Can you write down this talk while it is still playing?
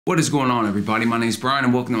What is going on, everybody? My name is Brian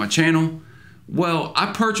and welcome to my channel. Well,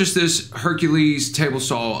 I purchased this Hercules table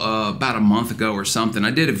saw about a month ago or something.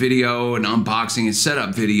 I did a video, an unboxing and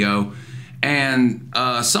setup video, and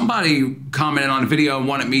somebody commented on the video and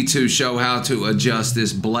wanted me to show how to adjust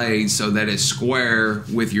this blade so that it's square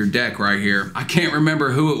with your deck right here. I can't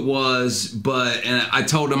remember who it was, but I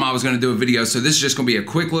told them I was going to do a video, so this is just going to be a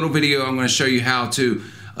quick little video. I'm going to show you how to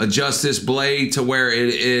adjust this blade to where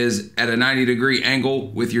it is at a 90-degree angle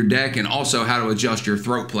with your deck, and also how to adjust your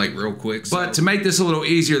throat plate real quick. But to make this a little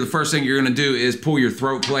easier, the first thing you're going to do is pull your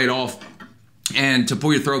throat plate off. And to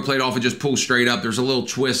pull your throat plate off, it just pulls straight up. There's a little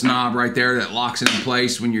twist knob right there that locks it in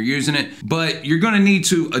place when you're using it. But you're going to need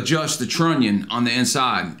to adjust the trunnion on the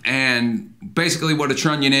inside. And basically what a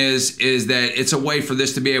trunnion is that it's a way for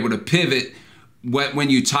this to be able to pivot when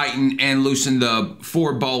you tighten and loosen the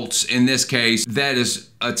 4 bolts, in this case, that is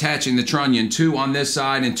attaching the trunnion, 2 on this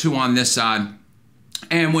side and 2 on this side.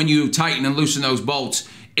 And when you tighten and loosen those bolts,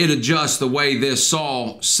 it adjusts the way this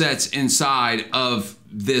saw sets inside of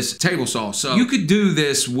this table saw. So you could do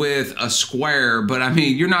this with a square, but I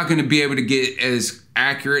mean, you're not going to be able to get as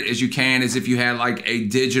accurate as you can as if you had like a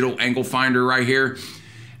digital angle finder right here.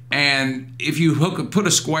 And if you put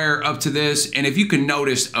a square up to this, and if you can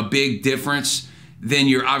notice a big difference, then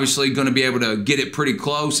you're obviously going to be able to get it pretty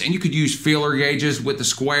close. And you could use feeler gauges with the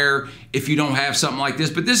square if you don't have something like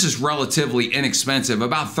this, but this is relatively inexpensive,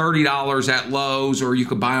 about $30 at Lowe's, or you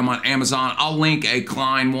could buy them on Amazon. I'll link a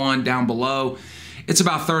Klein one down below. It's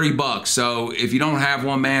about 30 bucks. So if you don't have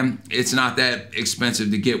one, man, it's not that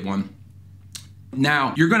expensive to get one.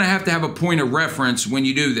 Now, you're going to have a point of reference when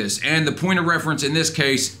you do this. And the point of reference in this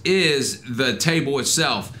case is the table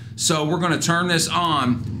itself. So we're going to turn this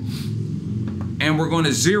on, and we're going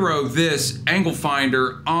to zero this angle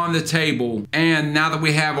finder on the table. And now that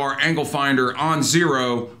we have our angle finder on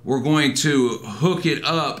 0, we're going to hook it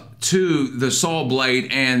up to the saw blade.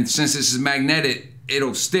 And since this is magnetic,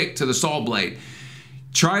 it'll stick to the saw blade.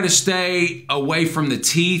 Try to stay away from the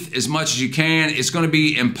teeth as much as you can. It's going to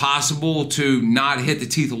be impossible to not hit the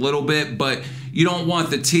teeth a little bit, but you don't want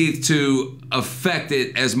the teeth to affect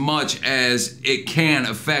it as much as it can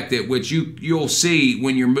affect it, which you'll see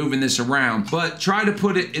when you're moving this around. But try to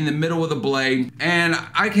put it in the middle of the blade, and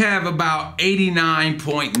I have about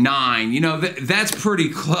 89.9. You know, that's pretty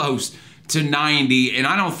close to 90, and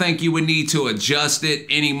I don't think you would need to adjust it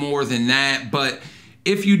any more than that. But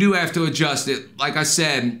if you do have to adjust it, like I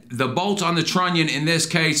said, the bolts on the trunnion in this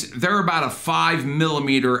case, they're about a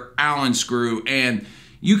 5mm Allen screw, and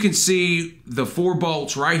you can see the 4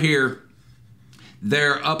 bolts right here.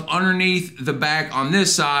 They're up underneath the back on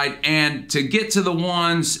this side, and to get to the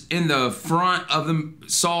ones in the front of the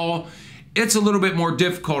saw, it's a little bit more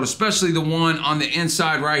difficult, especially the one on the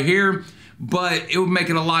inside right here. But it would make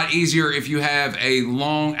it a lot easier if you have a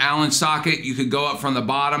long Allen socket. You could go up from the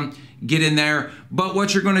bottom, get in there. But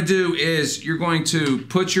what you're going to do is you're going to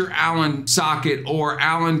put your Allen socket or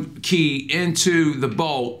Allen key into the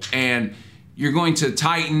bolt, and you're going to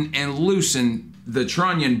tighten and loosen the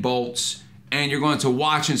trunnion bolts, and you're going to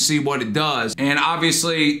watch and see what it does. And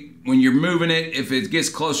obviously, when you're moving it, if it gets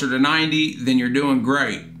closer to 90, then you're doing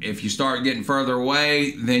great. If you start getting further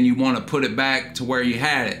away, then you want to put it back to where you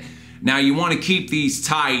had it. Now, you want to keep these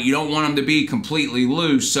tight. You don't want them to be completely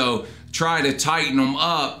loose, so try to tighten them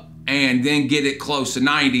up and then get it close to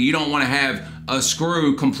 90. You don't want to have a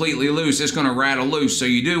screw completely loose. It's going to rattle loose. So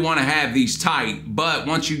you do want to have these tight, but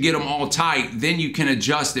once you get them all tight, then you can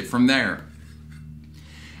adjust it from there.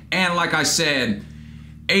 And like I said,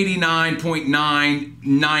 89.9,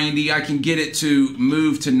 90, I can get it to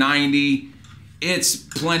move to 90. It's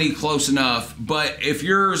plenty close enough. But if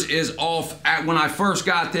yours is off, when I first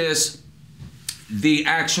got this, the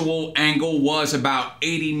actual angle was about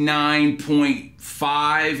 89.5,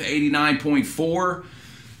 89.4.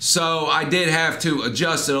 So I did have to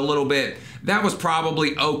adjust it a little bit. That was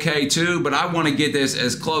probably okay too, but I want to get this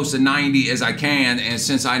as close to 90 as I can, and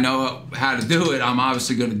since I know how to do it, I'm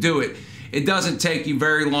obviously going to do it. It doesn't take you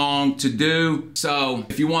very long to do, so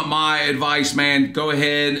if you want my advice, man, go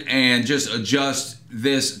ahead and just adjust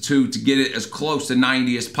this to get it as close to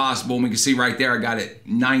 90 as possible. And we can see right there, I got it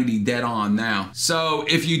 90 dead on now. So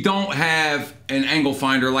if you don't have an angle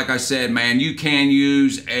finder, like I said, man, you can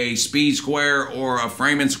use a speed square or a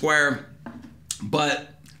framing square, but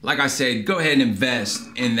like I said, go ahead and invest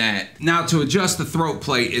in that. Now, to adjust the throat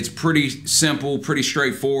plate, it's pretty simple, pretty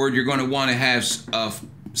straightforward. You're going to want to have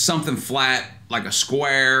something flat, like a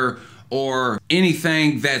square or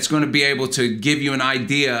anything that's going to be able to give you an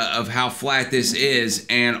idea of how flat this is.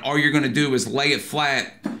 And all you're going to do is lay it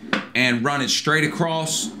flat and run it straight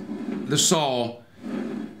across the saw,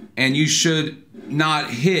 and you should not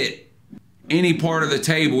hit any part of the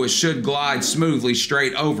table. It should glide smoothly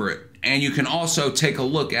straight over it. And you can also take a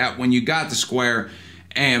look at when you got the square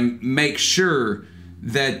and make sure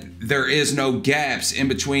that there is no gaps in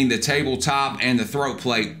between the tabletop and the throat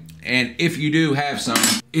plate. And if you do have some,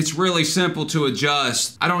 it's really simple to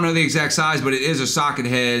adjust. I don't know the exact size, but it is a socket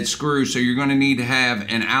head screw, so you're gonna need to have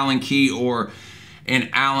an Allen key or an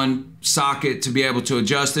Allen socket to be able to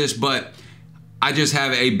adjust this, but I just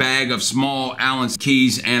have a bag of small Allen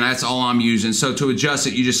keys and that's all I'm using. So to adjust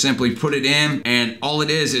it, you just simply put it in, and all it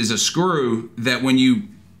is a screw that when you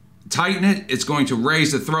tighten it, it's going to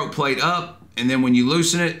raise the throat plate up, and then when you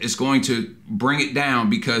loosen it, it's going to bring it down,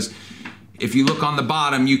 because if you look on the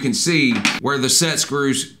bottom, you can see where the set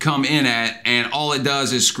screws come in at, and all it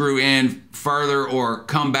does is screw in further or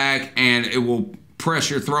come back, and it will press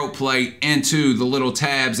your throat plate into the little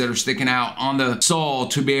tabs that are sticking out on the saw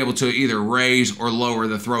to be able to either raise or lower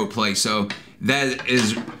the throat plate. So that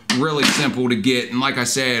is really simple to get. And like I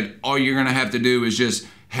said, all you're gonna have to do is just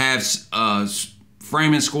have a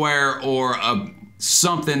framing square or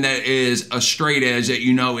something that is a straight edge that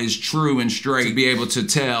you know is true and straight to be able to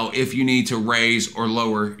tell if you need to raise or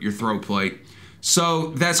lower your throat plate.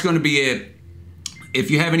 So that's gonna be it.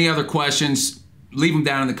 If you have any other questions, leave them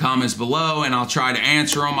down in the comments below and I'll try to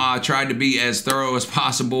answer them. I tried to be as thorough as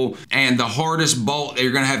possible. And the hardest bolt that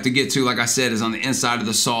you're gonna have to get to, like I said, is on the inside of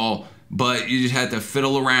the saw, but you just have to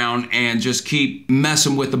fiddle around and just keep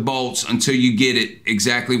messing with the bolts until you get it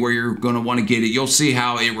exactly where you're gonna wanna get it. You'll see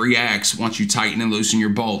how it reacts once you tighten and loosen your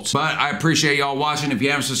bolts. But I appreciate y'all watching. If you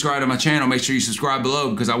haven't subscribed to my channel, make sure you subscribe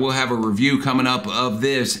below, because I will have a review coming up of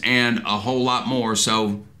this and a whole lot more.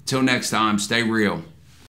 So till next time, stay real.